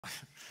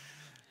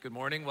Good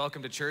morning.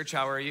 Welcome to church.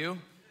 How are you?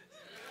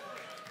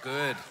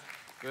 Good.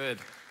 Good.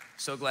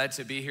 So glad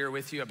to be here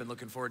with you. I've been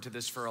looking forward to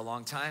this for a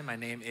long time. My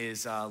name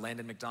is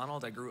Landon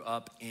McDonald. I grew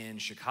up in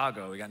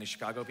Chicago. We got any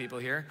Chicago people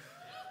here?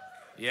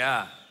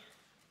 Yeah.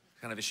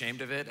 Kind of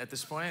ashamed of it at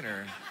this point,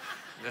 or?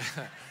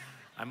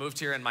 I moved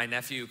here and my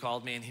nephew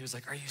called me and he was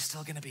like, "Are you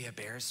still gonna be a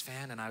Bears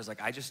fan?" And I was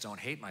like, "I just don't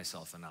hate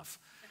myself enough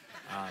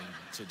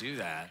to do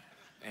that."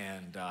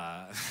 And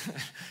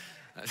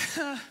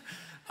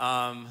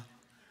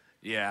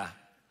yeah.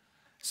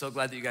 So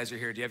glad that you guys are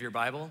here. Do you have your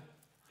Bible?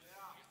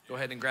 Go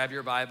ahead and grab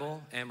your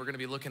Bible, and we're going to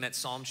be looking at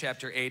Psalm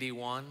chapter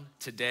 81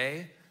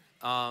 today.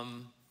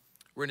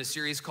 We're in a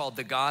series called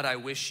The God I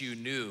Wish You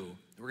Knew.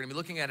 We're going to be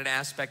looking at an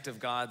aspect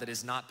of God that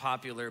is not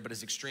popular but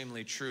is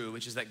extremely true,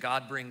 which is that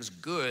God brings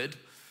good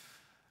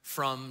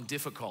from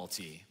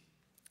difficulty.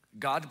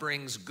 God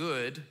brings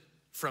good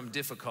from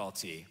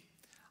difficulty.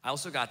 I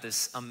also got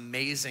this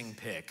amazing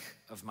pic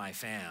of my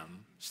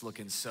fam. It's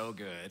looking so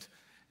good.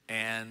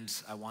 And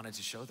I wanted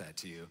to show that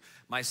to you.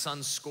 My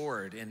son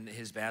scored in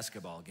his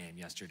basketball game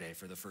yesterday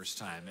for the first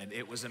time, and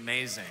it was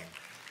amazing.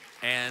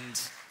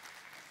 And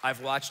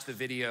I've watched the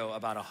video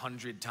about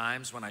 100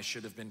 times when I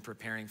should have been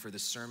preparing for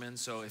this sermon.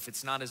 So if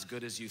it's not as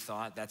good as you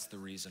thought, that's the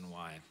reason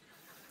why.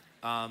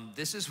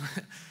 This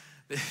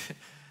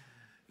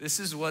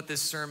is what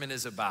this sermon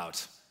is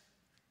about.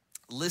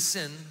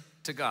 Listen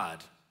to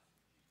God,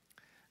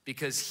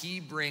 because he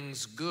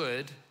brings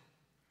good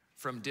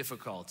from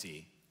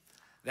difficulty.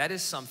 That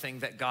is something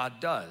that God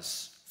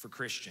does for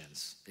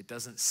Christians. It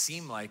doesn't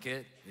seem like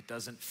it, it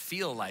doesn't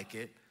feel like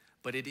it,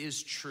 but it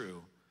is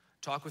true.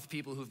 Talk with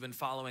people who've been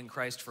following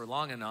Christ for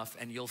long enough,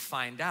 and you'll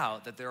find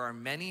out that there are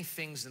many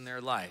things in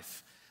their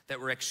life that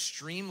were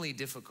extremely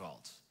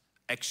difficult,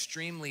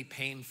 extremely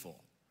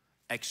painful,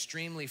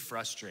 extremely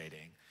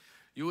frustrating.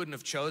 You wouldn't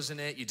have chosen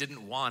it, you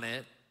didn't want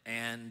it,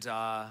 and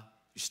you're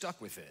stuck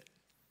with it.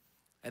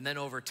 And then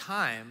over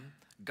time,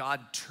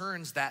 God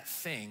turns that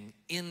thing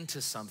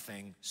into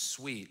something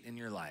sweet in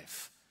your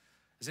life.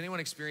 Has anyone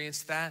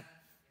experienced that?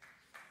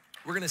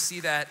 We're gonna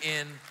see that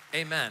in,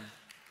 amen.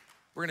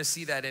 We're gonna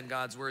see that in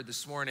God's word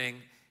this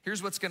morning.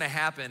 Here's what's gonna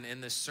happen in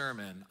this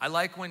sermon. I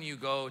like when you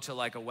go to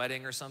like a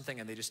wedding or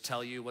something and they just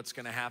tell you what's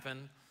gonna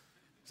happen.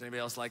 Is anybody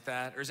else like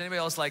that? Or is anybody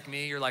else like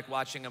me? You're like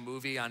watching a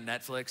movie on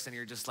Netflix and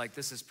you're just like,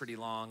 this is pretty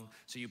long.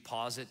 So you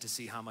pause it to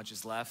see how much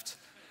is left.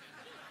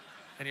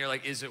 And you're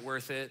like, is it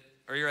worth it?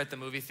 Or you're at the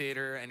movie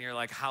theater and you're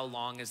like, how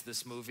long is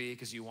this movie?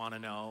 Because you want to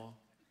know.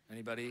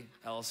 Anybody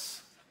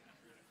else?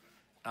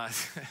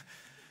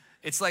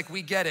 It's like,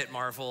 we get it,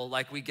 Marvel.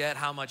 Like, we get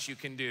how much you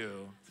can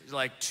do. It's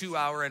like 2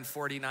 hour and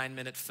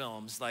 49-minute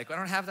films. Like, I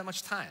don't have that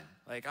much time.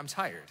 Like, I'm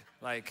tired.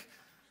 Like,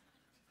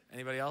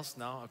 anybody else?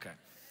 No? Okay.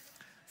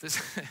 This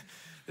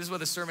is what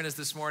the sermon is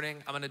this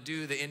morning. I'm going to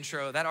do the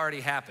intro. That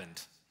already happened.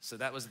 So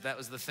that was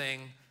the thing.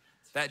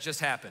 That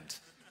just happened.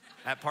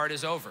 That part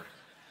is over.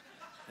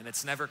 And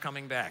it's never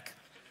coming back.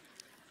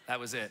 That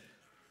was it.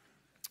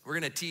 We're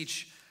gonna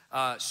teach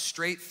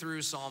straight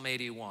through Psalm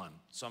 81.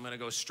 So I'm gonna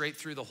go straight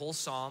through the whole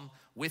Psalm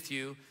with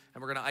you,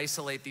 and we're gonna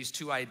isolate these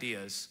two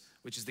ideas,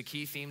 which is the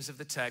key themes of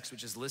the text,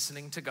 which is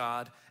listening to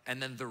God, and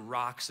then the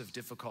rocks of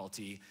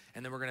difficulty.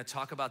 And then we're gonna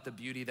talk about the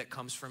beauty that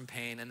comes from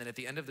pain. And then at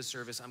the end of the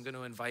service, I'm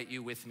gonna invite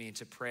you with me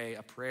to pray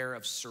a prayer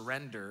of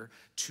surrender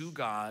to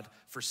God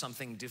for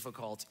something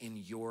difficult in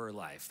your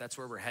life. That's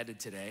where we're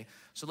headed today.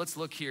 So let's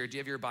look here. Do you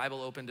have your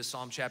Bible open to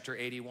Psalm chapter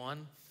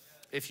 81?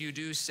 If you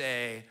do,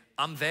 say,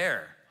 I'm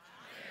there.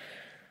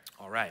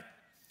 All right.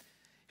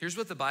 Here's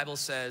what the Bible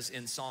says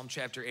in Psalm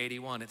chapter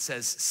 81. It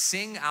says,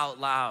 sing out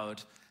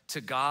loud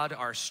to God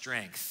our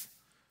strength,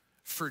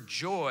 for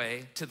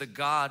joy to the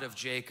God of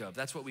Jacob.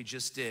 That's what we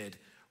just did.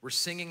 We're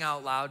singing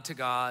out loud to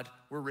God.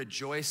 We're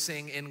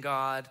rejoicing in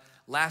God.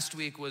 Last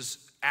week was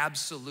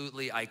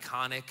absolutely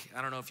iconic.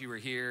 I don't know if you were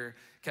here.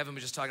 Kevin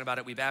was just talking about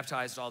it. We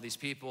baptized all these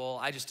people.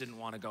 I just didn't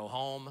want to go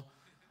home.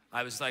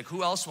 I was like,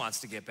 who else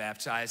wants to get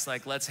baptized?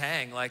 Like, let's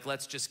hang. Like,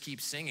 let's just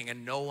keep singing.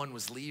 And no one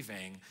was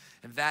leaving.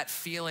 And that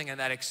feeling and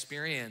that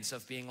experience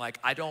of being like,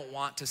 I don't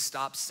want to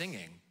stop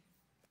singing.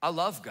 I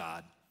love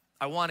God.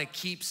 I want to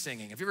keep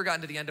singing. Have you ever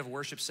gotten to the end of a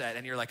worship set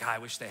and you're like, I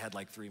wish they had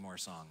like 3 more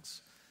songs?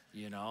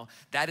 You know,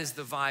 that is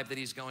the vibe that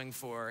he's going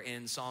for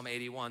in Psalm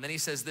 81. Then he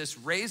says this,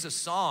 raise a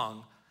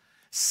song,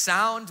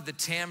 sound the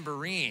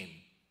tambourine.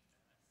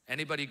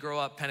 Anybody grow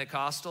up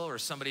Pentecostal or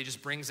somebody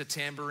just brings a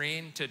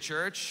tambourine to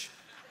church?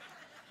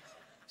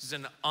 This is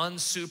an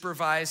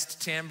unsupervised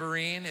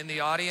tambourine in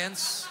the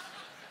audience.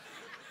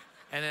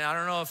 And I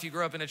don't know if you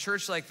grew up in a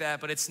church like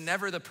that, but it's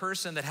never the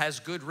person that has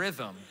good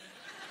rhythm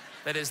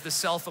that is the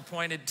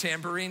self-appointed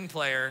tambourine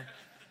player.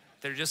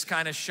 They're just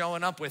kind of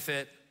showing up with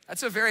it.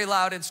 That's a very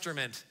loud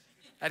instrument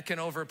that can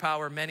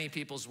overpower many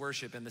people's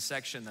worship in the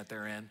section that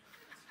they're in.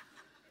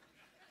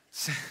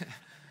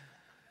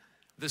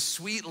 The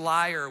sweet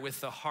lyre with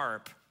the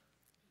harp.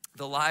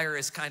 The lyre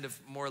is kind of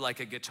more like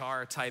a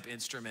guitar type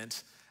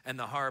instrument, and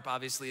the harp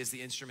obviously is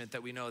the instrument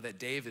that we know that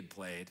David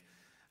played.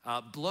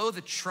 Blow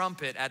the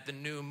trumpet at the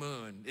new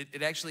moon.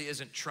 It actually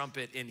isn't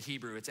trumpet in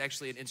Hebrew. It's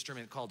actually an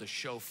instrument called a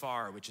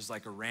shofar, which is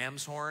like a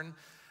ram's horn.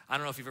 I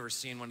don't know if you've ever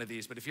seen one of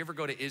these, but if you ever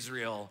go to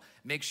Israel,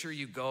 make sure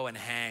you go and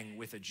hang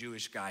with a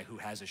Jewish guy who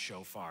has a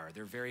shofar.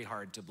 They're very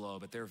hard to blow,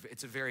 but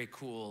it's a very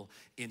cool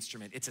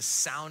instrument. It's a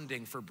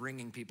sounding for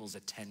bringing people's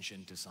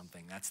attention to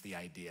something. That's the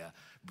idea.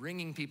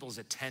 Bringing people's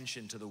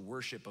attention to the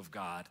worship of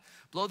God.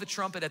 Blow the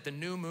trumpet at the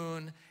new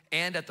moon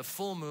and at the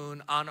full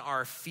moon on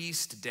our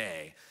feast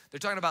day. They're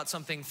talking about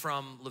something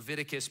from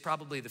Leviticus,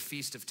 probably the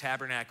Feast of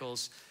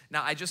Tabernacles.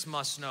 Now, I just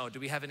must know, do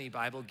we have any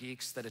Bible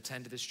geeks that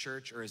attend this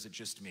church, or is it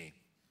just me?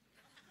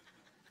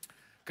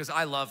 Because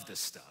I love this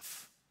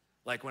stuff.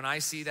 Like when I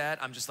see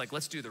that, I'm just like,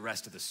 let's do the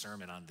rest of the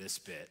sermon on this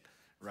bit,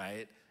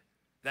 right?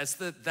 That's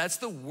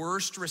the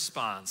worst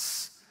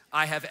response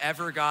I have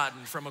ever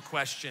gotten from a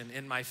question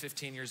in my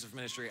 15 years of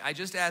ministry. I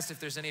just asked if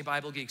there's any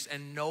Bible geeks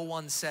and no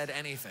one said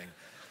anything.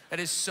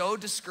 That is so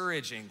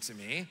discouraging to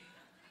me.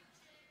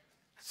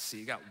 See,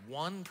 you got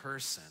one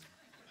person.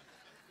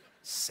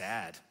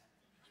 Sad.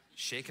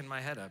 Shaking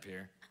my head up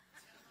here.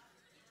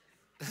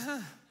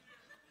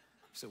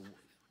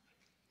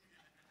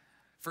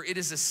 For it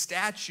is a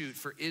statute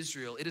for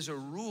Israel. It is a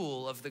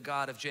rule of the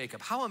God of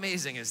Jacob. How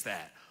amazing is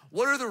that?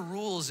 What are the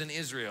rules in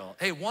Israel?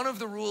 Hey, one of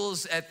the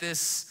rules at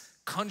this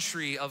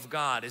country of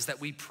God is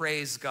that we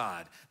praise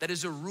God. That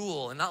is a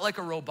rule, and not like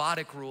a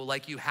robotic rule,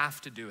 like you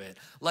have to do it.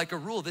 Like a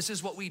rule, this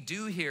is what we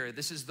do here.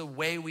 This is the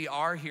way we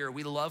are here.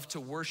 We love to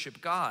worship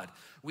God.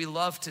 We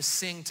love to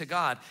sing to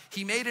God.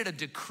 He made it a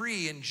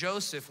decree in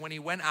Joseph when he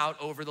went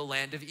out over the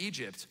land of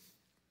Egypt.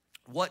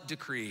 What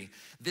decree?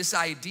 This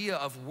idea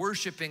of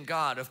worshiping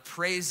God, of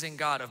praising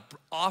God, of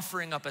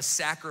offering up a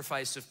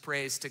sacrifice of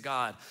praise to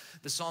God.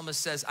 The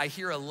psalmist says, I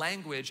hear a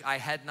language I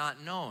had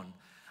not known.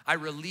 I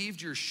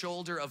relieved your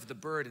shoulder of the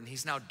burden.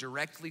 He's now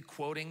directly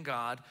quoting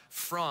God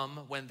from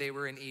when they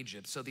were in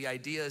Egypt. So the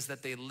idea is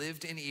that they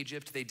lived in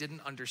Egypt. They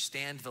didn't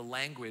understand the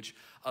language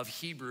of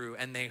Hebrew,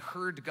 and they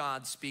heard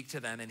God speak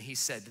to them, and he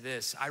said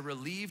this, I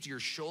relieved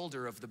your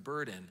shoulder of the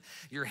burden.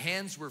 Your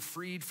hands were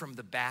freed from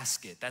the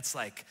basket. That's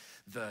like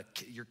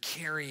you're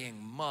carrying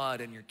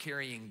mud and you're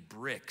carrying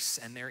bricks,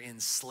 and they're in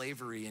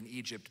slavery in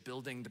Egypt,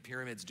 building the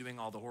pyramids, doing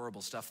all the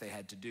horrible stuff they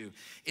had to do.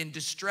 In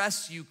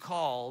distress you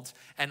called,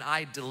 and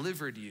I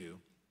delivered you.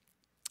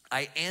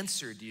 I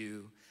answered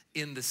you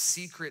in the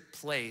secret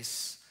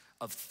place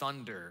of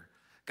thunder.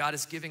 God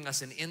is giving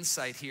us an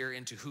insight here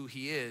into who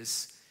he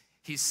is.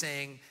 He's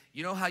saying,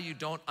 you know how you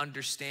don't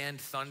understand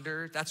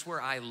thunder? That's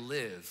where I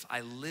live. I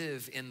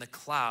live in the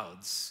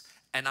clouds,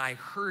 and I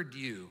heard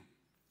you.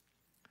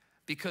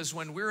 Because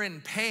when we're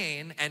in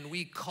pain and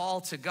we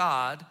call to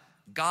God,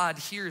 God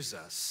hears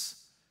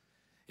us.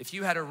 If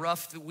you had a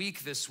rough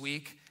week this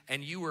week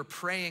and you were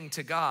praying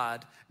to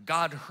God,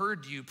 God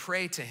heard you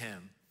pray to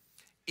him.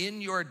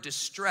 In your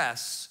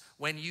distress,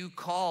 when you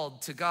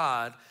called to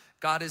God,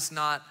 God is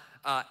not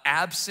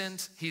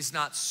absent. He's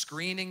not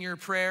screening your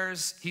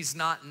prayers. He's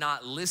not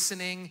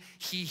listening.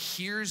 He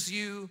hears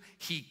you.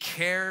 He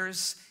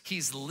cares.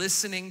 He's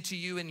listening to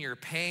you in your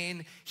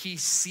pain. He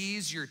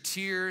sees your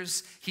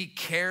tears. He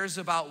cares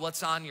about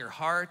what's on your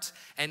heart.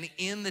 And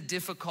in the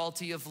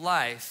difficulty of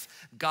life,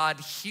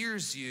 God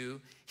hears you.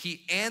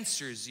 He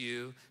answers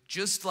you,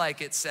 just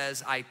like it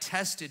says, I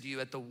tested you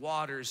at the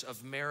waters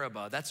of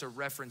Meribah. That's a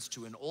reference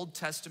to an Old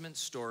Testament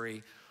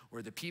story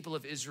where the people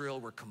of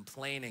Israel were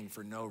complaining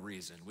for no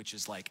reason, which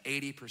is like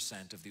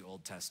 80% of the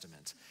Old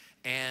Testament.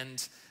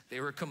 And they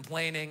were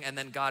complaining, and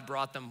then God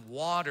brought them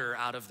water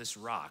out of this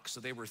rock. So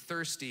they were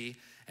thirsty,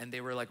 and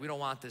they were like, we don't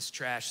want this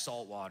trash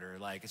salt water.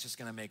 Like, it's just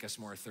gonna make us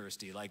more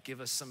thirsty. Like,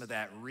 give us some of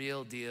that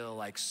real deal,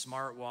 like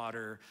smart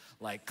water,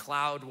 like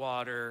cloud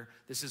water.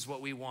 This is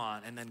what we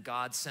want. And then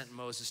God sent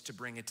Moses to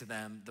bring it to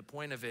them. The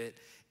point of it,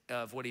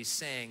 of what he's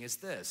saying is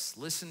this: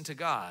 listen to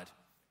God.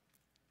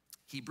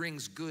 He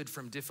brings good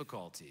from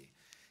difficulty.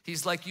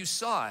 He's like, you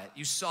saw it.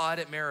 You saw it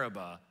at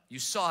Meribah. You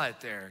saw it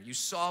there. You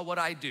saw what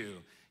I do.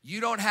 You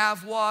don't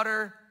have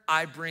water,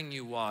 I bring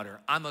you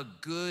water. I'm a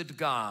good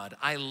God.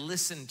 I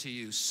listen to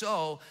you.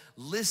 So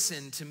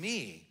listen to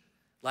me.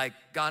 Like,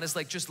 God is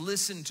like, just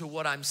listen to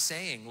what I'm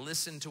saying.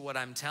 Listen to what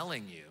I'm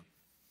telling you.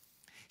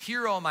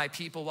 Hear, O my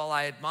people, while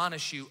I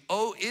admonish you.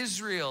 O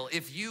Israel,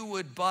 if you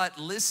would but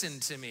listen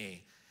to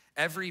me.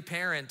 Every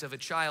parent of a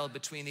child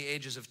between the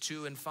ages of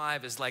 2 and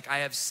 5 is like, I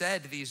have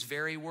said these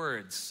very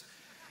words.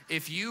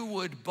 If you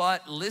would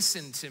but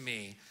listen to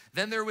me,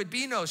 then there would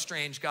be no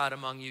strange God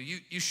among you.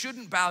 You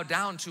shouldn't bow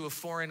down to a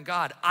foreign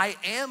God. I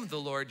am the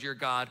Lord your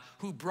God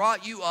who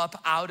brought you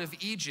up out of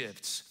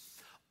Egypt.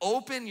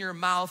 Open your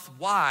mouth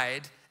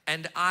wide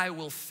and I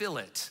will fill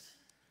it.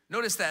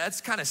 Notice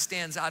that kind of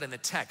stands out in the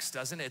text,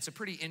 doesn't it? It's a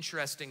pretty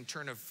interesting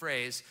turn of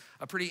phrase,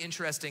 a pretty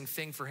interesting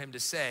thing for him to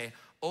say.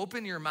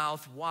 Open your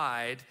mouth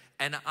wide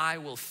and I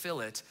will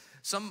fill it.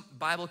 Some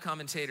Bible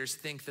commentators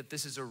think that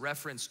this is a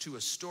reference to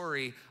a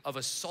story of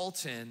a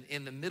sultan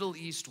in the Middle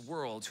East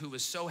world who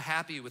was so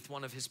happy with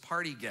one of his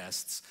party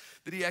guests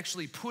that he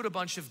actually put a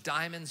bunch of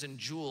diamonds and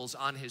jewels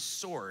on his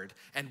sword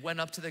and went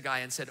up to the guy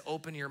and said,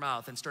 "Open your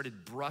mouth," and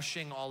started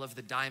brushing all of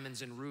the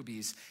diamonds and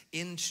rubies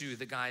into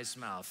the guy's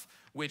mouth,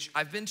 which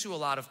I've been to a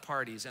lot of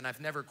parties and I've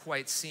never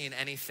quite seen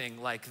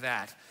anything like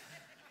that.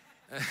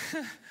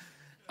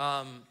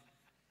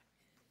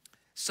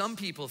 Some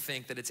people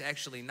think that it's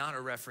actually not a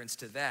reference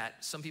to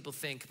that. Some people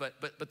think,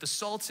 but the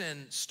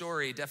Sultan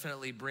story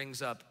definitely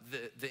brings up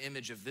the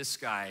image of this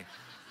guy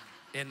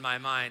in my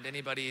mind.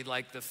 Anybody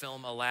like the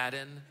film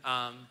Aladdin?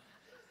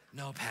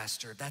 No,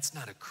 Pastor, that's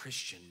not a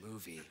Christian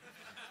movie.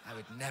 I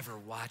would never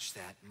watch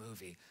that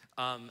movie.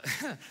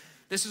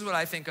 This is what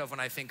I think of when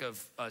I think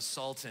of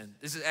Sultan.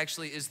 This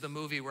is the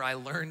movie where I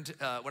learned,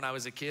 when I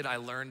was a kid, I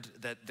learned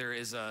that there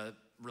is a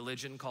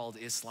religion called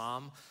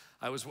Islam.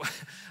 I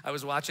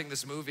was watching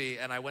this movie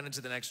and I went into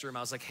the next room.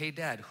 I was like, "Hey,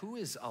 Dad, who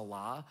is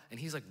Allah?" And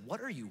he's like,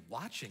 "What are you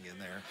watching in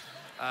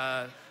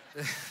there?"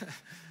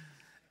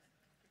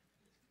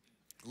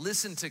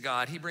 Listen to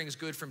God. He brings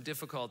good from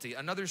difficulty.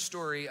 Another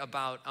story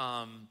about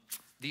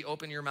the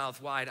open your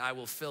mouth wide, I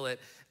will fill it.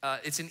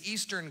 It's an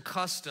Eastern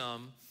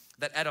custom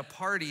that at a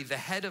party, the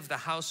head of the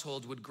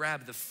household would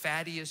grab the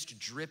fattiest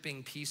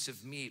dripping piece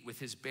of meat with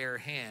his bare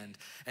hand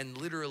and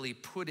literally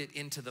put it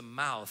into the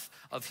mouth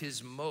of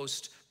his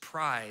most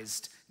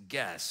prized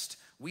guest.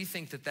 We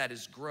think that that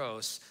is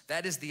gross.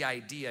 That is the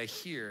idea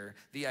here.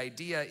 The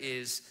idea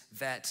is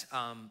that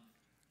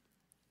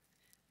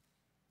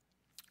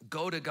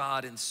go to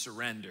God and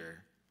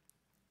surrender.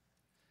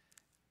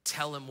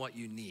 Tell him what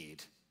you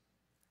need.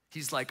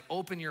 He's like,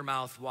 open your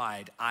mouth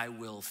wide, I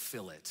will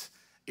fill it.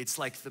 It's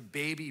like the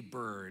baby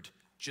bird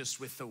just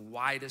with the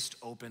widest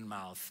open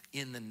mouth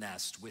in the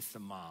nest with the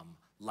mom.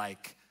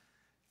 Like,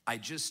 I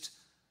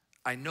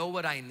know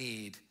what I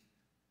need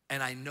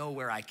and I know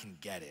where I can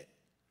get it.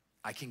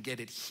 I can get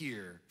it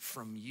here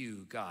from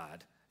you,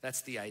 God.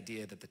 That's the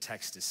idea that the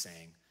text is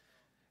saying.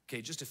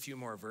 Okay, just a few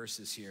more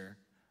verses here.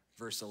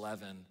 Verse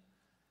 11.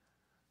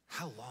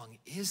 How long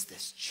is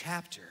this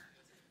chapter?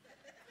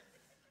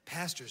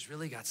 Pastor's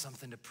really got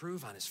something to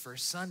prove on his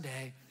first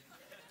Sunday.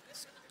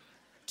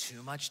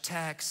 Too much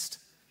text.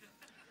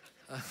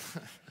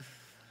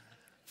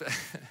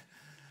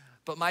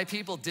 But my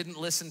people didn't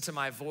listen to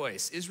my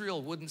voice.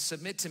 Israel wouldn't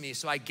submit to me,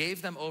 so I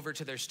gave them over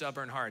to their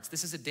stubborn hearts.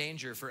 This is a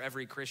danger for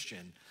every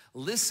Christian.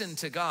 Listen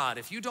to God.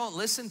 If you don't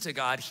listen to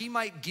God, he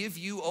might give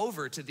you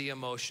over to the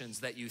emotions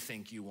that you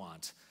think you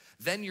want.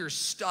 Then you're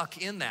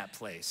stuck in that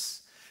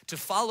place to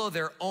follow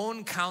their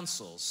own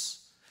counsels.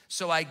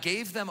 So I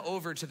gave them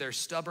over to their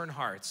stubborn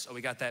hearts. Oh,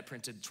 we got that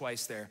printed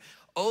twice there.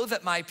 Oh,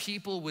 that my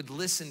people would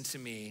listen to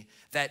me,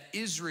 that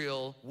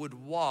Israel would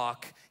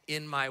walk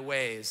in my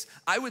ways.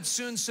 I would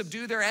soon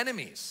subdue their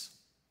enemies.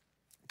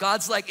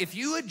 God's like, if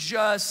you would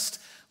just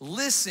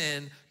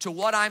listen to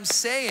what I'm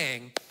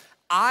saying,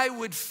 I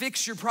would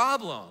fix your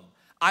problem.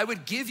 I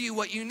would give you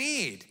what you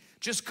need.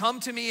 Just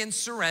come to me and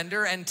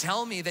surrender and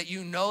tell me that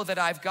you know that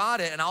I've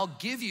got it and I'll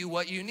give you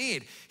what you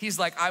need. He's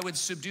like, I would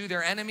subdue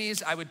their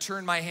enemies. I would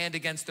turn my hand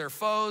against their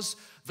foes.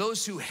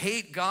 Those who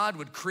hate God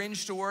would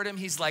cringe toward him.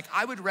 He's like,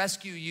 I would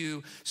rescue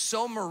you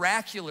so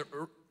miraculously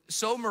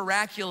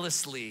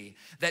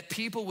that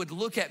people would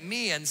look at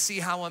me and see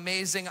how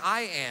amazing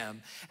I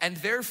am, and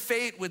their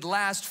fate would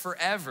last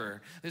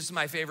forever. This is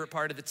my favorite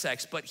part of the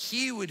text. But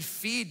he would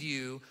feed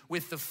you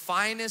with the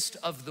finest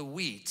of the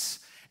wheat,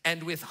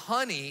 and with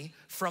honey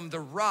from the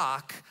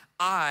rock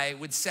I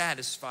would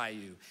satisfy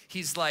you.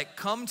 He's like,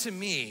 come to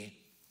me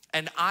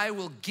and I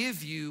will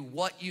give you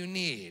what you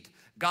need.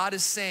 God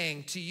is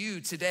saying to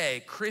you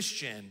today,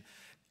 Christian,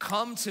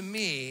 come to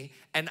me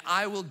and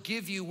I will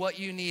give you what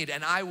you need,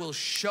 and I will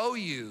show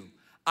you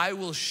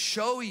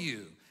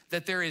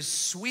that there is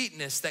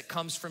sweetness that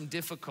comes from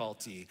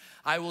difficulty.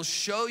 I will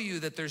show you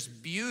that there's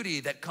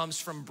beauty that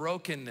comes from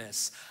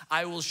brokenness.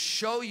 I will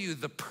show you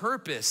the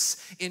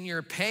purpose in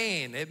your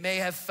pain. It may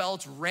have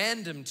felt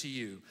random to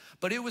you,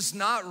 but it was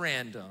not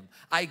random.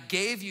 I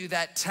gave you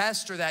that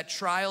test or that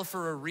trial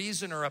for a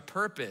reason or a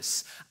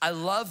purpose. I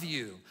love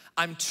you.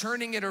 I'm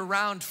turning it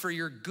around for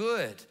your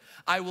good.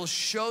 I will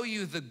show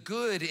you the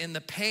good in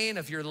the pain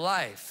of your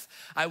life.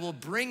 I will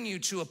bring you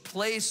to a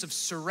place of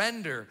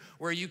surrender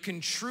where you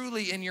can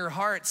truly in your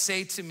heart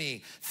say to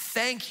me,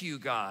 thank you,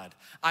 God.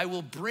 I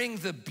will bring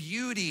the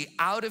beauty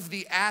out of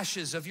the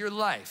ashes of your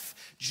life.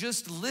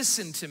 Just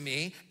listen to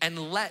me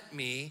and let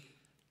me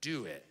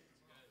do it.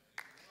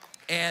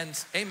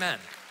 And amen.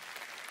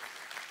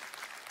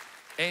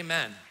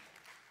 Amen.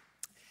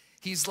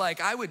 He's like,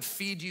 I would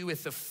feed you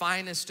with the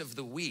finest of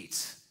the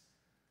wheat,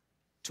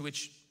 to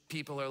which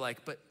people are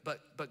like,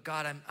 but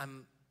God,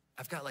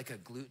 I've got like a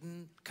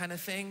gluten kind of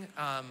thing.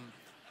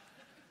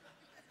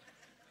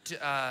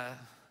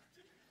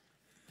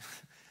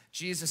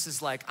 Jesus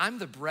is like, I'm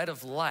the bread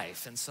of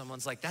life. And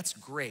someone's like, that's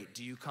great.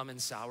 Do you come in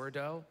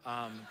sourdough?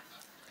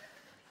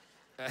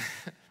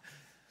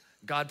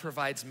 God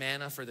provides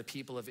manna for the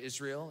people of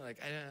Israel. Like,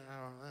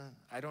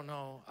 I don't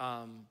know.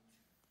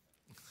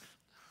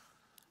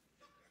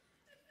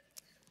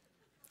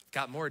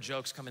 Got more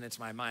jokes coming into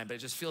my mind, but it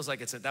just feels like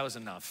that was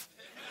enough.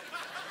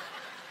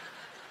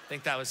 I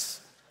think that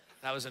was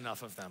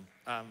enough of them.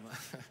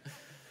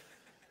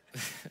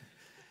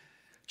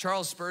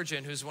 Charles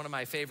Spurgeon, who's one of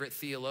my favorite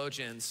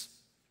theologians,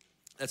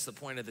 that's the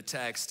point of the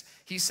text,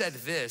 he said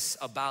this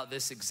about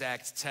this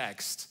exact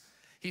text.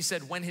 He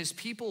said, when his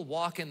people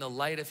walk in the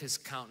light of his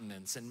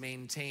countenance and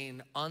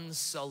maintain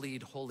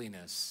unsullied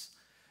holiness,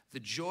 the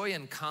joy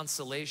and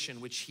consolation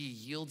which he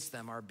yields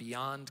them are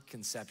beyond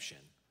conception.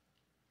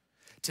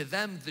 To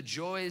them, the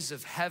joys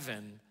of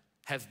heaven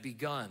have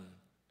begun,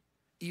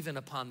 even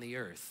upon the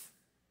earth.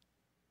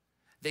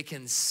 They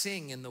can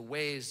sing in the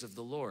ways of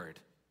the Lord.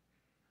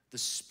 The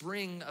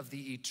spring of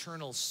the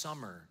eternal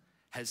summer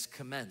has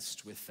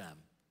commenced with them.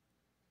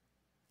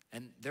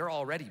 And they're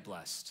already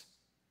blessed.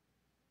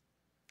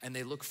 And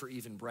they look for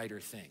even brighter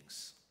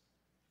things.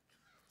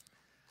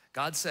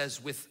 God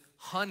says, with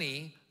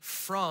honey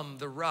from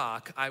the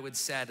rock, I would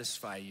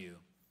satisfy you,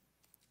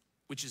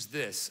 which is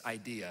this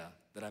idea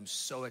that I'm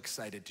so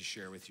excited to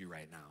share with you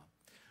right now,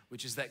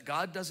 which is that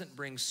God doesn't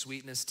bring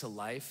sweetness to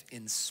life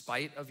in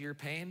spite of your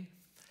pain.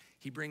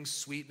 He brings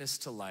sweetness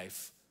to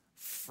life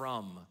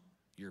from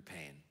your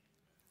pain,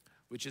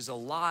 which is a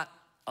lot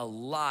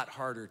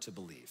harder to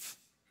believe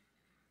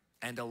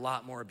and a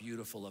lot more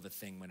beautiful of a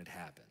thing when it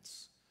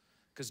happens.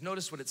 Because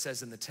notice what it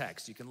says in the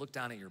text. You can look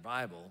down at your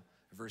Bible,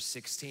 verse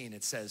 16.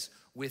 It says,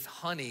 with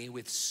honey,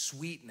 with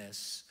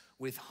sweetness,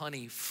 with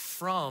honey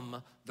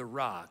from the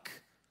rock,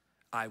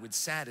 I would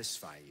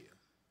satisfy you.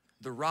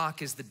 The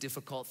rock is the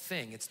difficult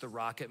thing. It's the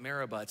rock at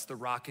Meribah. It's the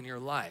rock in your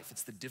life.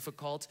 It's the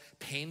difficult,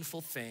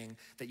 painful thing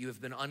that you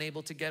have been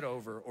unable to get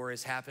over or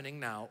is happening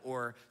now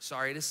or,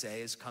 sorry to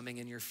say, is coming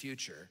in your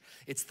future.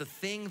 It's the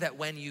thing that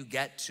when you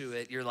get to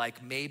it, you're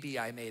like, maybe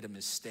I made a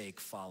mistake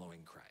following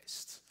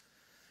Christ.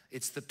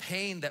 It's the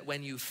pain that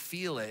when you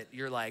feel it,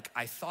 you're like,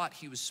 I thought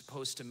he was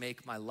supposed to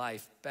make my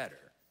life better.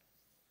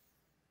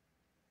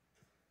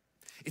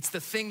 It's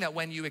the thing that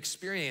when you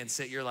experience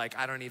it, you're like,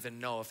 I don't even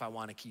know if I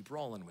want to keep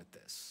rolling with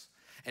this.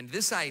 And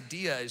this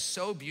idea is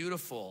so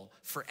beautiful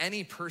for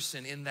any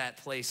person in that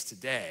place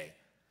today,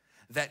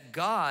 that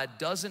God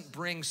doesn't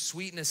bring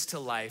sweetness to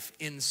life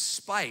in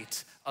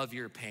spite of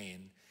your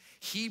pain.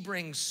 He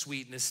brings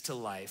sweetness to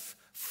life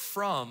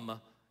from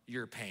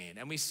your pain.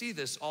 And we see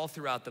this all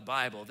throughout the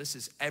Bible. This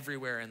is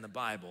everywhere in the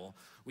Bible.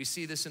 We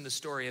see this in the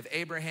story of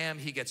Abraham.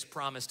 He gets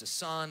promised a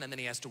son, and then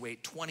he has to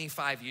wait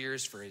 25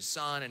 years for his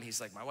son. And he's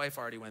like, my wife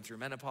already went through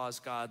menopause,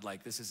 God.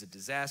 Like, this is a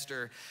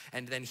disaster.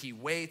 And then he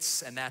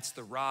waits, and that's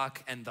the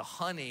rock, and the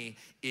honey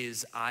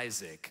is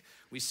Isaac.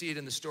 We see it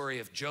in the story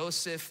of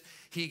Joseph.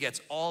 He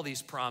gets all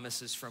these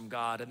promises from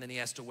God, and then he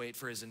has to wait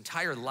for his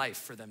entire life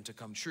for them to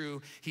come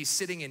true. He's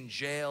sitting in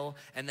jail,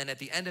 and then at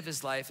the end of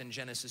his life in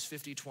Genesis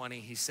 50:20,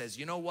 he says,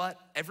 you know what?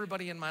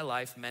 Everybody in my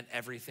life meant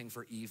everything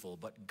for evil,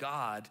 but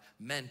God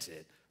meant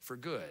it for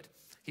good.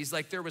 He's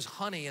like, there was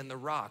honey in the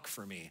rock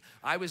for me.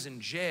 I was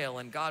in jail,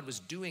 and God was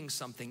doing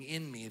something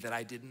in me that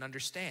I didn't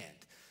understand,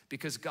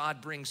 because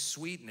God brings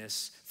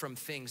sweetness from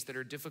things that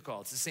are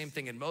difficult. It's the same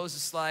thing in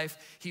Moses' life.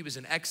 He was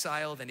in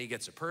exile, then he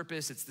gets a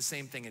purpose. It's the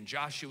same thing in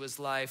Joshua's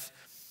life.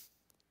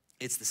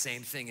 It's the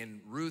same thing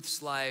in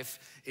Ruth's life.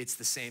 It's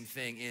the same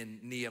thing in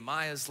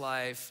Nehemiah's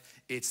life.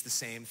 It's the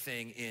same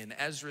thing in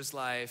Ezra's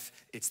life.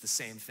 It's the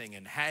same thing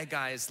in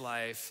Haggai's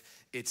life.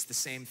 It's the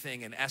same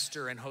thing in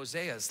Esther and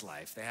Hosea's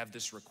life. They have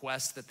this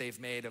request that they've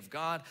made of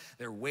God.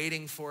 They're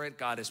waiting for it.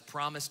 God has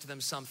promised them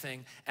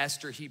something.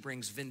 Esther, he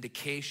brings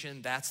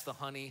vindication. That's the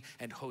honey.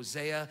 And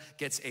Hosea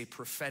gets a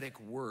prophetic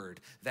word.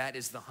 That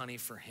is the honey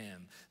for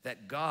him.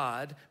 That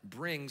God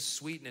brings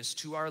sweetness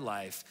to our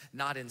life,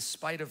 not in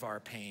spite of our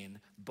pain,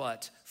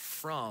 but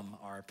from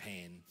our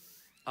pain.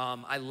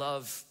 I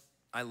love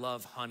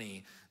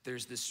honey.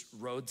 There's this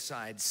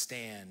roadside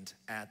stand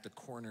at the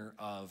corner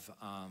of,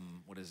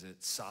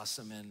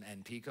 Sossaman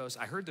and Pecos.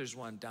 I heard there's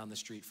one down the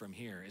street from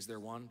here. Is there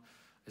one?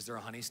 Is there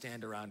a honey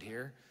stand around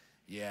here?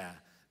 Yeah,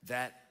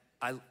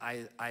 I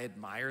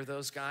admire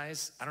those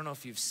guys. I don't know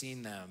if you've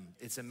seen them.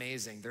 It's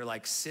amazing. They're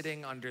like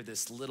sitting under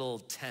this little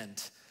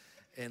tent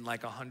in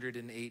like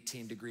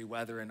 118 degree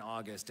weather in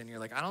August. And you're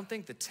like, I don't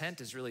think the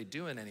tent is really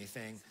doing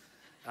anything.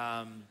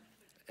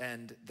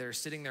 And they're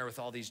sitting there with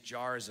all these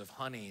jars of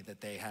honey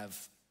that they have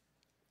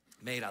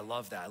made. I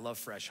love that. I love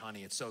fresh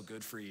honey. It's so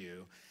good for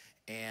you.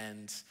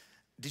 And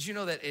did you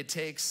know that it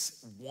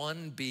takes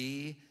one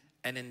bee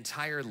an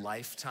entire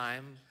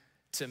lifetime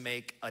to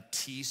make a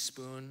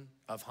teaspoon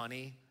of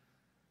honey?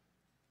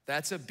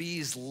 That's a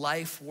bee's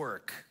life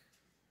work.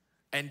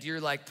 And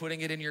you're like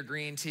putting it in your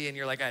green tea and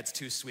you're like, it's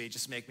too sweet.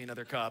 Just make me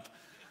another cup.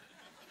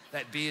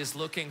 That bee is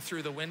looking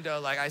through the window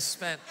like, I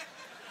spent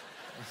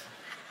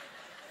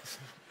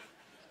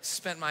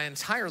my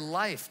entire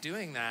life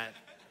doing that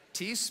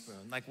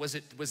teaspoon. Like, was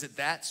it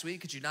that sweet?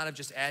 Could you not have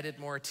just added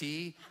more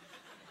tea?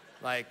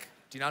 Like,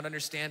 do you not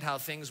understand how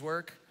things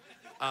work?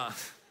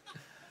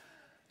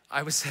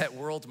 I was at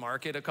World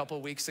Market a couple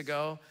weeks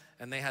ago,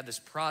 and they had this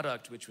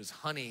product which was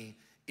honey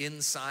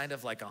inside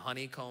of like a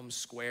honeycomb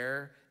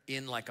square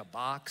in like a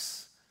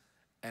box.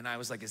 And I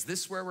was like, is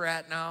this where we're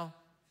at now?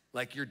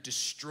 Like you're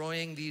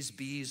destroying these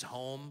bees'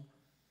 home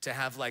to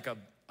have like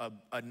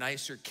a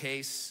nicer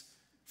case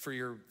for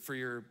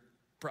your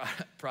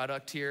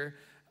product here.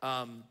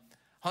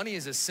 Honey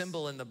is a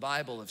symbol in the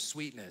Bible of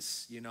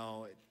sweetness.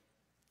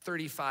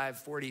 35,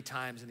 40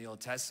 times in the Old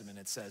Testament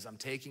it says, I'm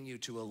taking you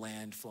to a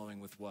land flowing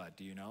with what?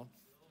 Do you know?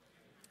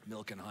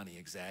 Milk and honey,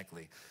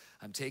 exactly.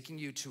 I'm taking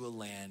you to a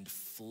land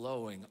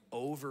flowing,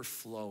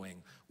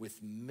 overflowing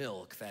with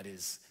milk that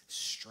is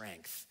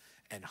strength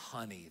and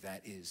honey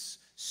that is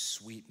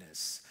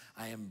sweetness.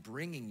 I am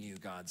bringing you,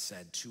 God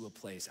said, to a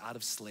place, out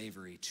of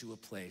slavery, to a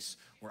place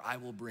where I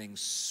will bring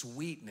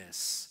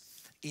sweetness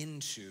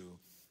into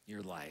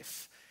your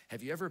life.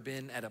 Have you ever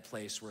been at a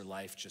place where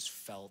life just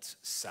felt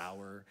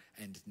sour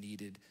and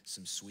needed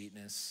some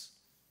sweetness?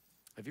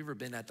 Have you ever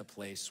been at the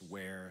place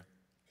where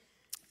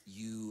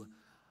you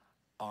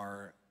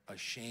are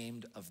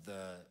ashamed of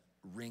the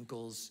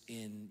wrinkles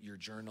in your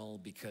journal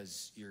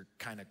because you're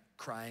kind of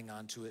crying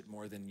onto it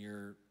more than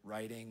you're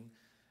writing?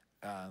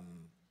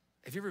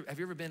 Have you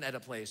ever been at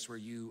a place where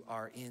you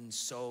are in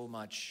so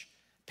much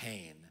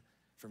pain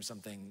from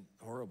something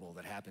horrible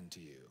that happened to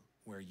you,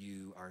 where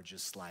you are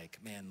just like,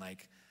 man,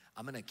 like,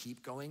 I'm gonna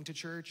keep going to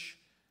church,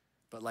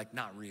 but like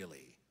not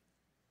really.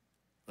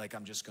 Like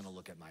I'm just gonna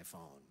look at my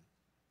phone,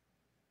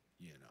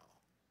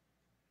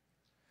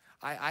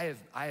 I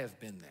have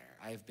been there.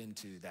 I have been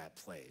to that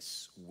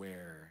place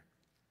where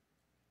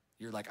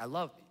you're like, I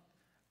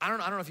don't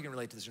know if you can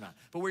relate to this or not,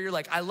 but where you're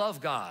like, I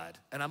love God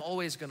and I'm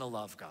always gonna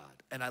love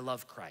God and I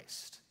love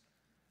Christ.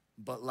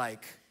 But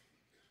like,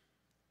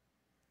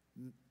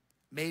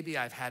 maybe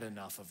I've had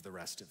enough of the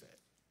rest of it,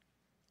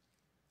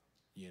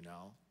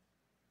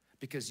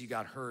 because you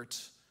got hurt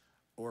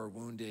or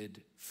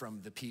wounded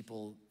from the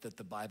people that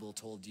the Bible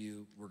told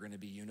you were gonna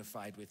be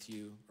unified with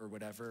you or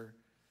whatever.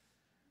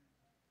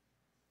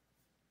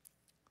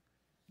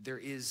 There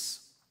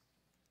is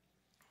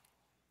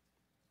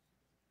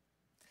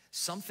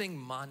something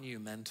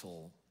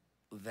monumental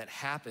that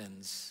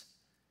happens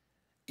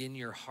in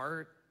your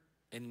heart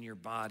and in your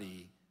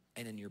body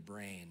and in your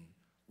brain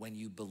when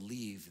you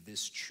believe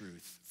this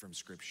truth from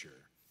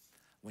Scripture.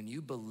 When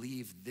you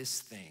believe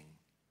this thing,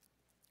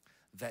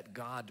 that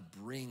God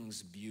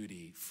brings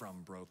beauty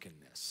from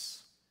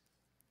brokenness.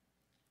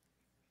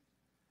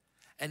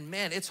 And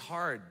man, it's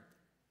hard.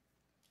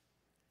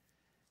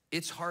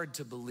 It's hard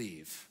to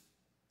believe.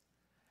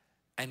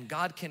 And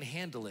God can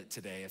handle it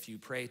today if you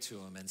pray to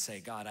him and say,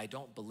 God, I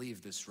don't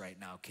believe this right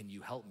now. Can you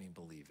help me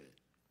believe it?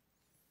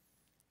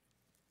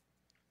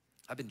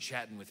 I've been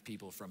chatting with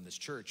people from this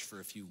church for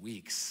a few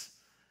weeks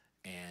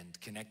and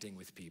connecting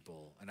with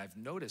people. And I've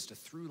noticed a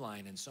through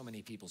line in so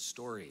many people's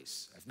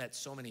stories. I've met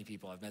so many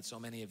people. I've met so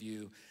many of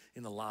you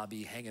in the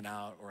lobby hanging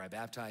out, or I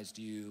baptized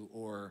you,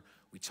 or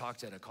we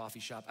talked at a coffee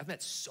shop. I've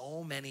met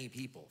so many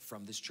people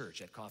from this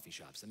church at coffee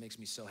shops. That makes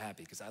me so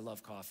happy because I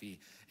love coffee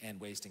and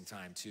wasting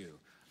time too.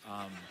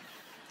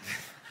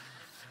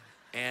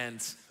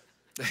 And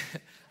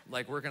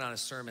like working on a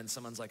sermon,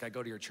 someone's like, I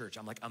go to your church.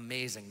 I'm like,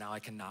 amazing, now I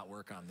cannot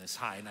work on this.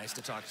 Hi, nice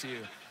to talk to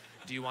you.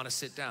 Do you want to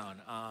sit down?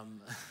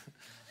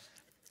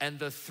 And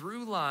the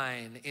through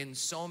line in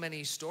so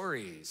many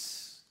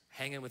stories,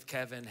 hanging with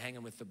Kevin,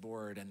 hanging with the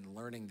board, and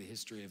learning the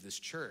history of this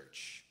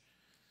church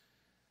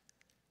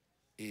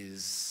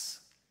is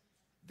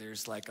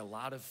there's like a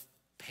lot of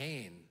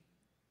pain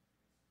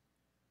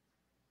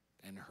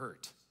and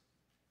hurt.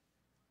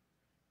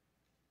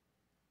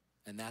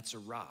 And that's a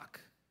rock.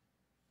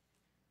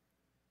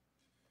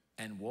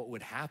 And what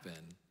would happen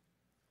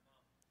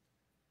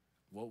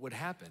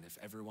if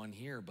everyone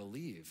here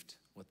believed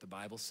what the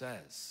Bible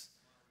says,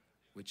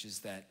 which is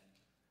that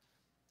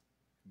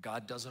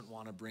God doesn't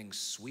want to bring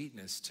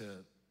sweetness to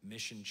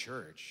Mission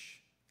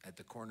Church at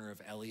the corner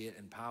of Elliott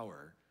and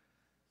Power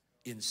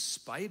in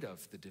spite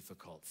of the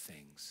difficult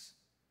things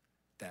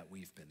that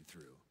we've been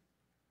through,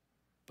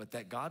 but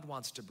that God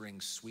wants to bring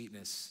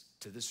sweetness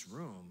to this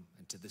room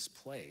and to this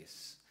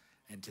place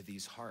and to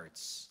these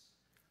hearts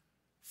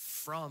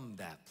from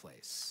that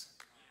place.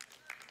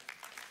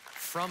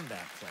 From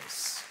that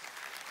place.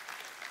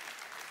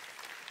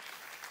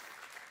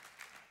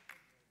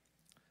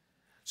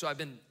 So I've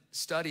been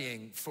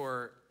studying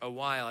for a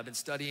while. I've been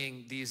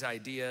studying these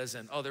ideas,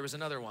 and there was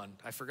another one.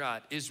 I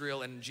forgot.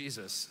 Israel and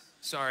Jesus.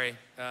 Sorry.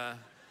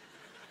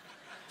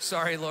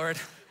 Sorry, Lord.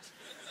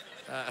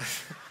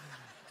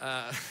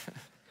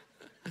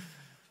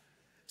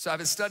 So I've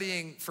been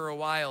studying for a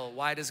while,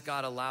 why does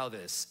God allow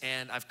this?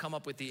 And I've come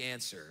up with the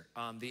answer.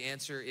 The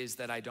answer is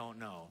that I don't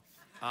know.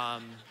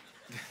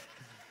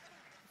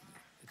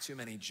 Too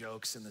many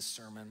jokes in this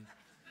sermon.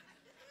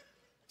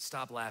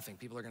 Stop laughing.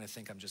 People are gonna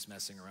think I'm just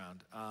messing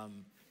around.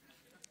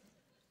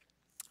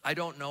 I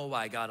don't know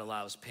why God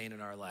allows pain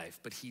in our life,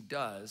 but he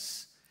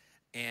does,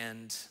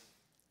 and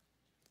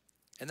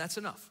that's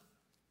enough.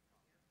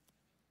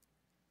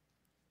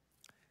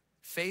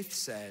 Faith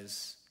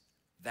says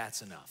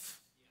that's enough.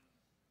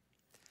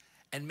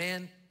 And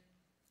man,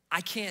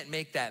 I can't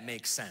make that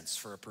make sense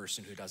for a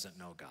person who doesn't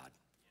know God.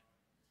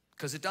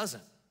 Because it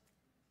doesn't.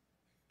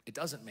 It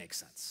doesn't make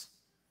sense.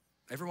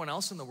 Everyone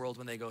else in the world,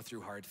 when they go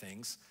through hard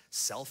things,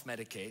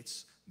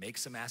 self-medicates,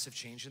 makes a massive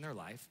change in their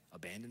life,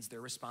 abandons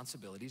their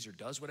responsibilities, or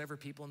does whatever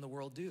people in the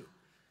world do.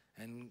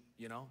 And,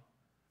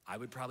 I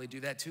would probably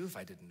do that too if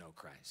I didn't know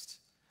Christ.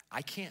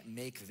 I can't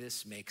make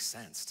this make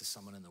sense to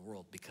someone in the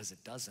world because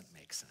it doesn't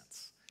make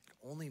sense. It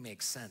only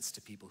makes sense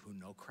to people who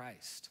know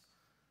Christ.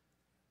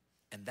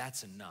 And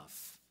that's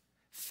enough.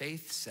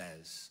 Faith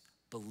says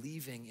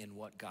believing in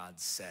what God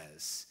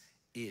says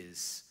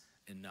is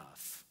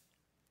enough.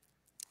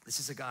 This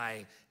is a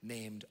guy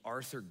named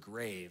Arthur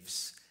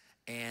Graves,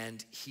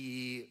 and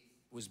he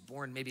was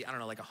born maybe,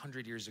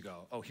 100 years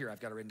ago. Oh, here, I've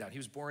got it written down. He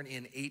was born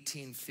in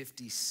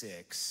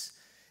 1856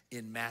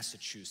 in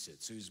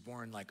Massachusetts. So he was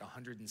born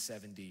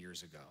 170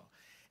 years ago.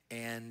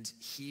 And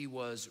he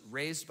was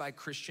raised by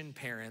Christian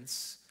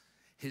parents.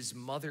 His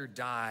mother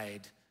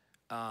died,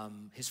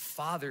 his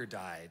father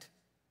died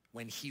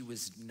when he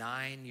was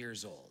 9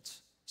 years old.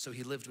 So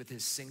he lived with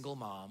his single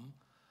mom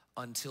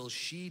until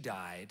she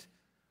died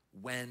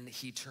when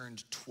he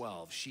turned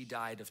 12. She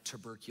died of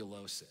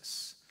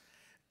tuberculosis.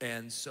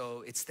 And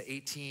so it's the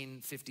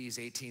 1850s,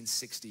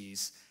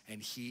 1860s,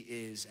 and he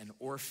is an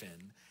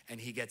orphan, and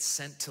he gets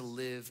sent to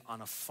live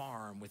on a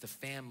farm with a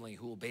family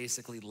who will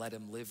basically let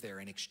him live there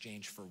in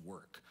exchange for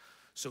work.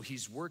 So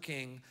he's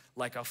working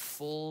like a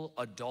full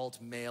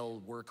adult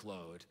male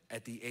workload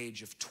at the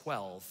age of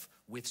 12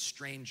 with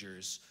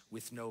strangers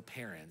with no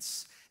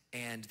parents.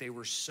 And they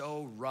were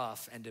so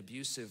rough and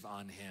abusive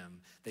on him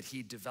that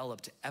he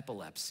developed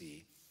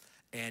epilepsy,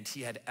 and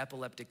he had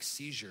epileptic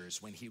seizures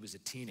when he was a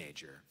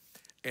teenager.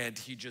 And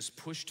he just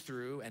pushed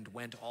through and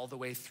went all the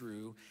way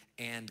through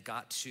and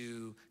got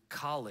to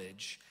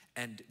college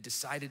and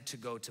decided to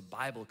go to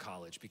Bible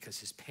college because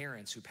his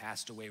parents, who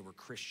passed away, were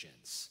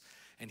Christians.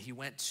 And he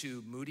went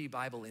to Moody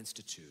Bible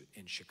Institute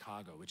in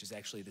Chicago, which is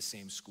actually the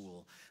same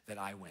school that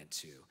I went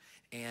to.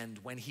 And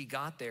when he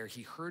got there,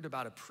 he heard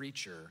about a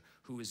preacher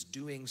who was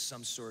doing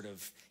some sort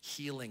of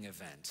healing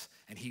event.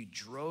 And he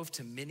drove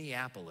to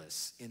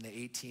Minneapolis in the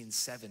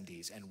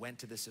 1870s and went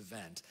to this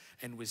event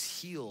and was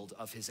healed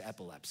of his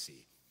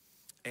epilepsy.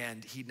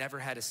 And he never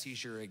had a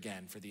seizure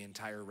again for the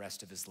entire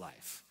rest of his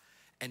life.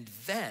 And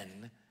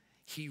then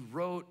he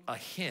wrote a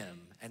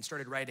hymn and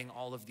started writing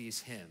all of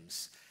these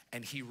hymns.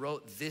 And he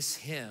wrote this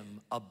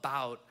hymn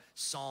about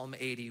Psalm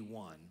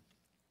 81.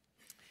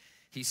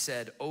 He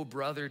said, "Oh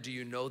brother, do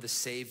you know the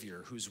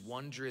Savior, who's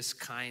wondrous,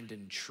 kind,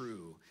 and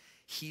true?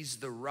 He's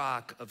the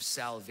rock of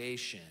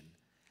salvation,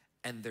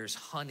 and there's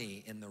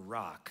honey in the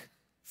rock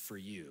for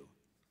you."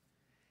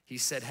 He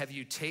said, "Have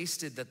you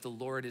tasted that the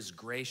Lord is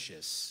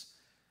gracious?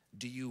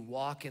 Do you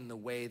walk in the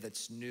way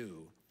that's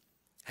new?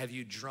 Have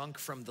you drunk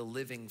from the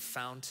living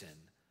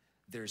fountain?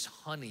 There's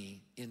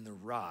honey in the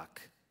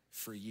rock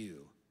for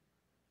you.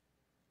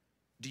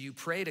 Do you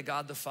pray to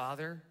God the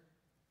Father?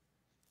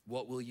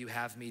 What will you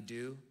have me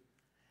do?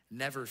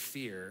 Never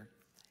fear,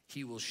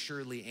 he will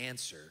surely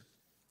answer.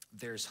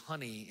 There's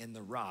honey in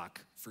the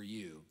rock for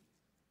you."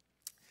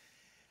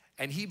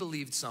 And he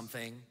believed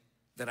something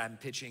that I'm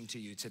pitching to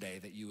you today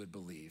that you would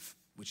believe,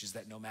 which is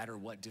that no matter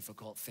what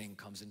difficult thing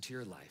comes into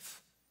your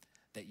life,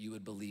 that you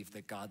would believe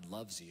that God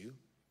loves you,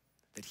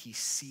 that he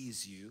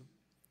sees you,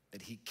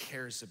 that he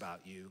cares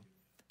about you,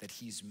 that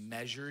he's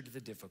measured the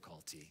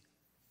difficulty.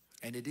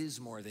 And it is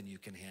more than you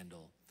can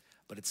handle,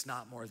 but it's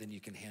not more than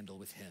you can handle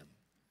with him.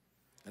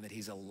 And that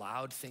he's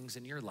allowed things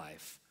in your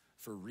life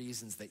for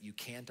reasons that you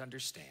can't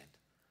understand,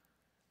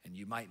 and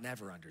you might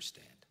never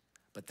understand,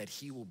 but that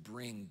he will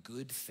bring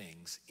good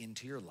things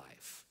into your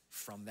life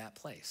from that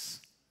place.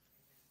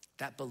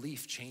 That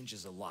belief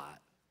changes a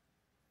lot.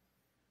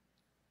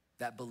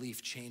 That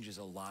belief changes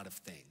a lot of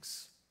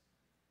things.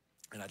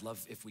 And I'd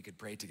love if we could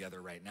pray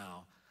together right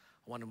now.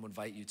 I want to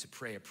invite you to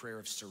pray a prayer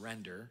of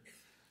surrender.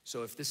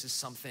 So if this is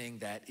something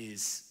that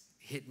is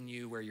hitting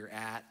you where you're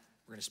at,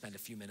 we're gonna spend a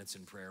few minutes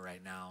in prayer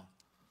right now.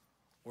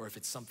 Or if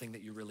it's something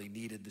that you really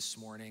needed this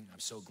morning,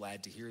 I'm so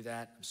glad to hear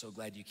that. I'm so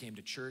glad you came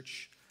to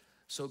church.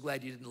 So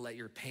glad you didn't let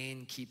your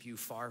pain keep you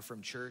far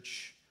from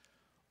church.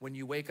 When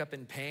you wake up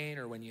in pain,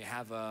 or when you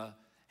have a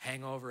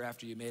hangover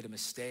after you made a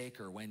mistake,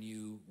 or when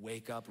you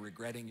wake up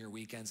regretting your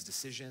weekend's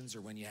decisions,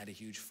 or when you had a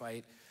huge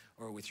fight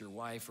or with your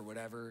wife or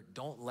whatever,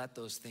 don't let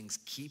those things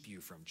keep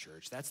you from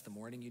church. That's the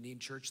morning you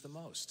need church the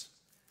most.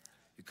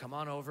 You come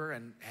on over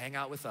and hang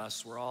out with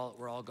us. We're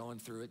all going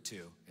through it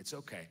too. It's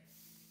okay.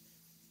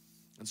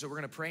 And so we're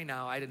gonna pray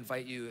now. I'd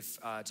invite you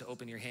to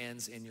open your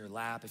hands in your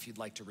lap if you'd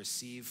like to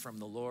receive from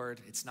the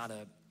Lord. It's not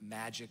a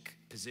magic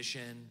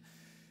position.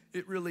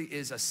 It really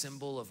is a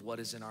symbol of what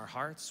is in our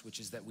hearts, which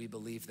is that we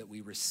believe that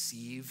we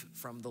receive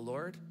from the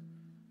Lord.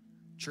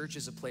 Church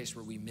is a place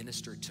where we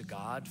minister to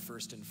God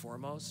first and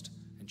foremost,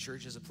 and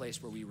church is a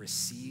place where we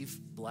receive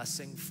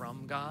blessing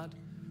from God.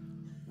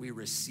 We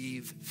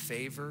receive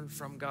favor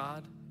from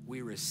God.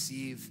 We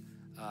receive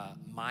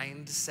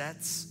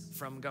mindsets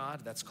from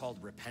God. That's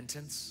called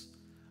repentance.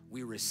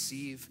 We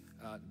receive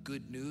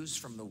good news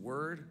from the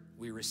Word.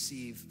 We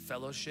receive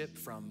fellowship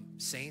from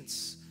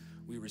saints.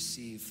 We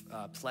receive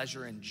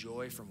pleasure and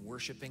joy from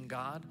worshiping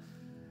God.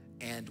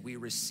 And we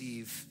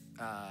receive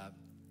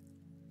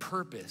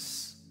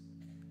purpose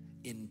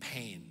in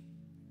pain.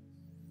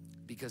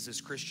 Because as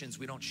Christians,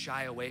 we don't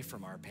shy away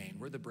from our pain.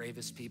 We're the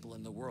bravest people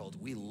in the world.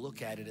 We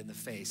look at it in the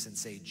face and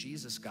say,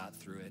 Jesus got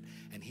through it,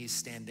 and he's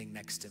standing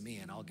next to me,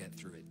 and I'll get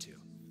through it too.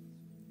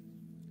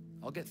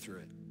 I'll get through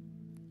it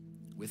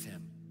with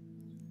him,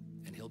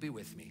 and he'll be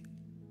with me,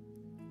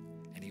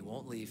 and he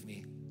won't leave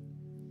me,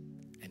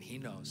 and he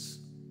knows,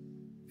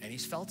 and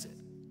he's felt it.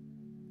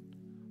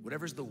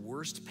 Whatever's the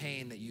worst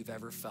pain that you've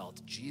ever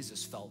felt,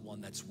 Jesus felt one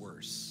that's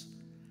worse,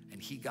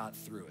 and he got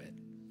through it,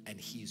 and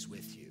he's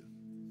with you.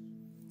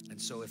 And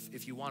so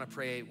if you want to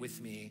pray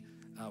with me,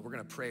 we're going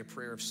to pray a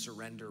prayer of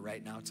surrender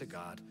right now to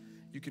God.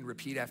 You can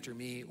repeat after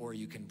me, or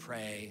you can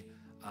pray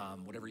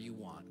whatever you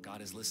want.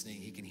 God is listening.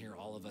 He can hear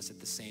all of us at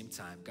the same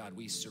time. God,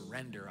 we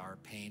surrender our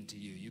pain to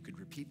you. You could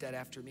repeat that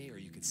after me, or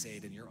you could say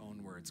it in your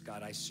own words.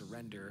 God, I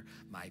surrender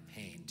my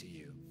pain to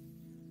you.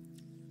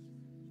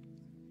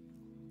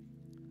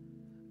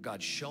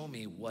 God, show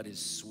me what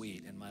is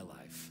sweet in my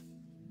life.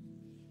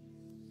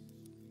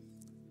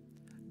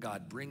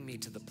 God, bring me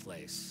to the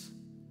place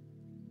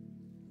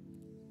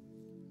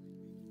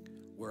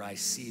where I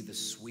see the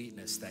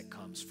sweetness that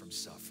comes from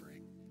suffering.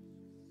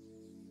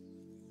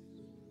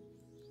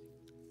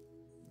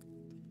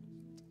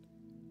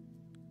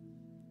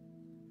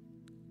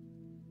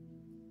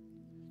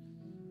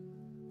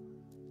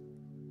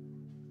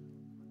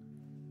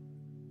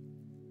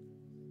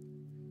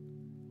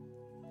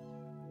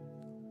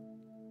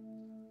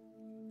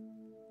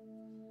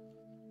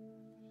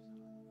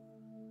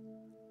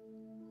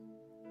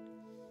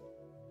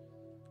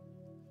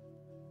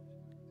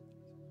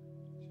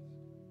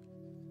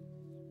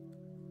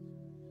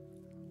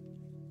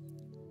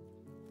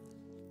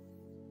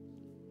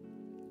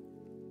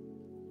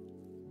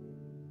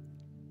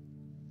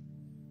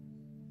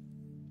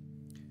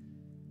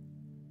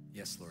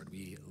 Yes, Lord,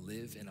 we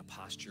live in a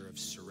posture of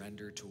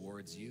surrender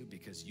towards you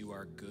because you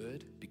are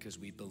good, because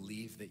we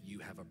believe that you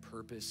have a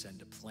purpose and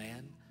a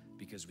plan,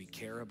 because we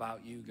care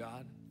about you,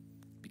 God,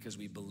 because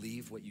we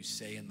believe what you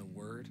say in the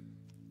word,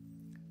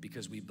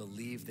 because we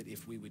believe that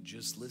if we would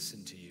just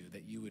listen to you,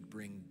 that you would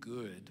bring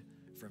good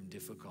from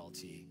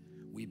difficulty.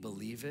 We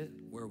believe it.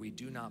 Where we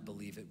do not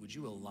believe it, would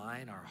you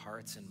align our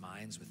hearts and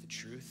minds with the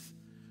truth?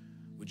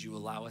 Would you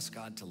allow us,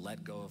 God, to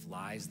let go of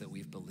lies that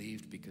we've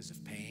believed because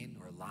of pain,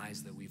 or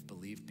lies that we've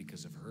believed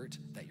because of hurt,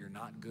 that you're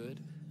not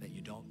good, that you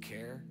don't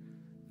care,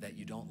 that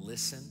you don't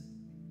listen,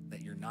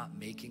 that you're not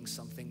making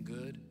something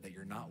good, that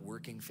you're not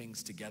working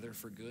things together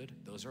for good?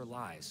 Those are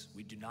lies.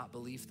 We do not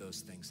believe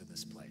those things in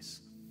this place.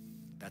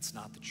 That's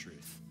not the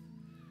truth.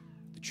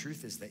 The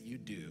truth is that you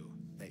do,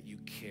 that you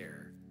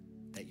care,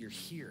 that you're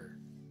here,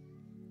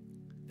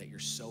 that you're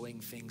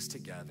sewing things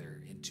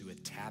together into a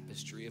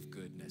tapestry of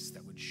goodness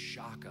that would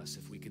shock us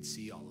if we could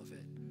see all of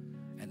it,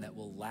 and that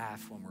we'll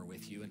laugh when we're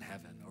with you in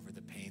heaven over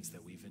the pains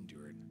that we've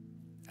endured,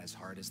 as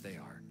hard as they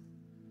are.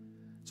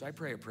 So I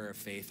pray a prayer of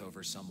faith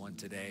over someone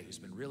today who's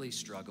been really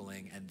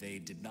struggling, and they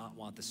did not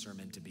want the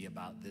sermon to be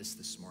about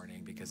this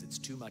morning because it's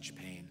too much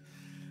pain,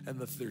 and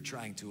they're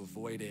trying to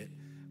avoid it,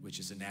 which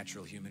is a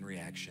natural human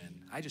reaction.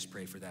 I just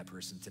pray for that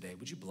person today.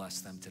 Would you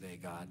bless them today,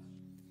 God?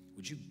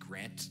 Would you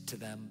grant to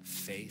them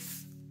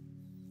faith?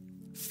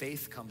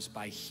 Faith comes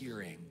by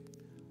hearing.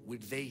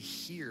 Would they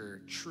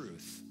hear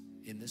truth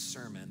in this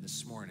sermon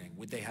this morning?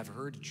 Would they have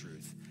heard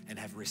truth and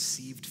have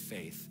received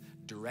faith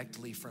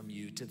directly from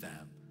you to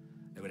them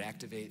that would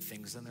activate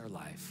things in their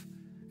life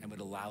and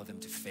would allow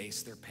them to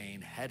face their pain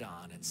head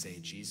on and say,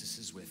 Jesus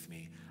is with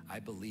me. I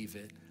believe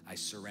it. I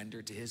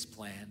surrender to his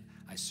plan.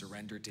 I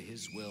surrender to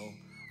his will.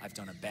 I've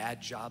done a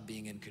bad job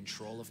being in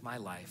control of my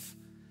life.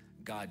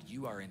 God,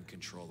 you are in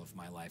control of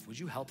my life. Would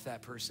you help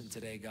that person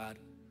today, God?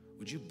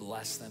 Would you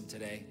bless them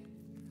today?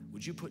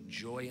 Would you put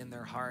joy in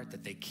their heart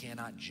that they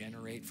cannot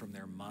generate from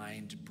their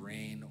mind,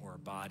 brain, or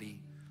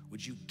body?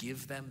 Would you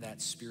give them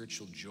that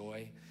spiritual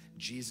joy?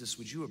 Jesus,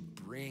 would you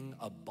bring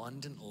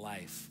abundant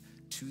life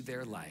to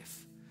their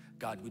life?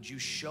 God, would you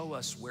show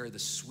us where the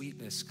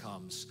sweetness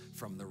comes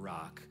from the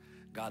rock?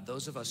 God,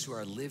 those of us who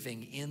are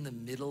living in the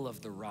middle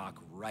of the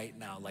rock right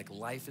now, like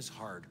life is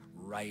hard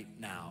right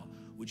now,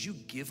 would you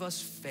give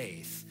us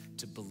faith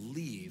to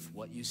believe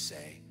what you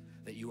say,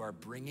 that you are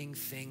bringing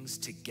things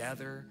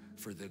together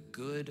for the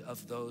good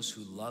of those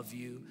who love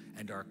you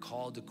and are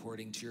called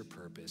according to your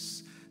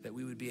purpose, that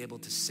we would be able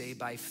to say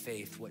by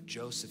faith what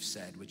Joseph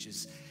said, which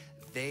is,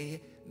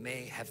 they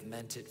may have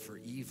meant it for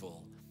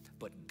evil,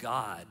 but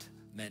God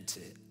meant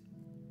it.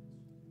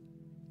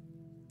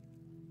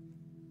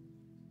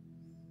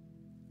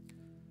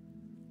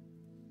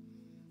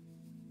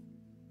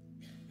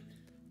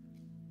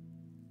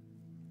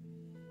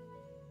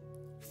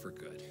 For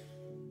good.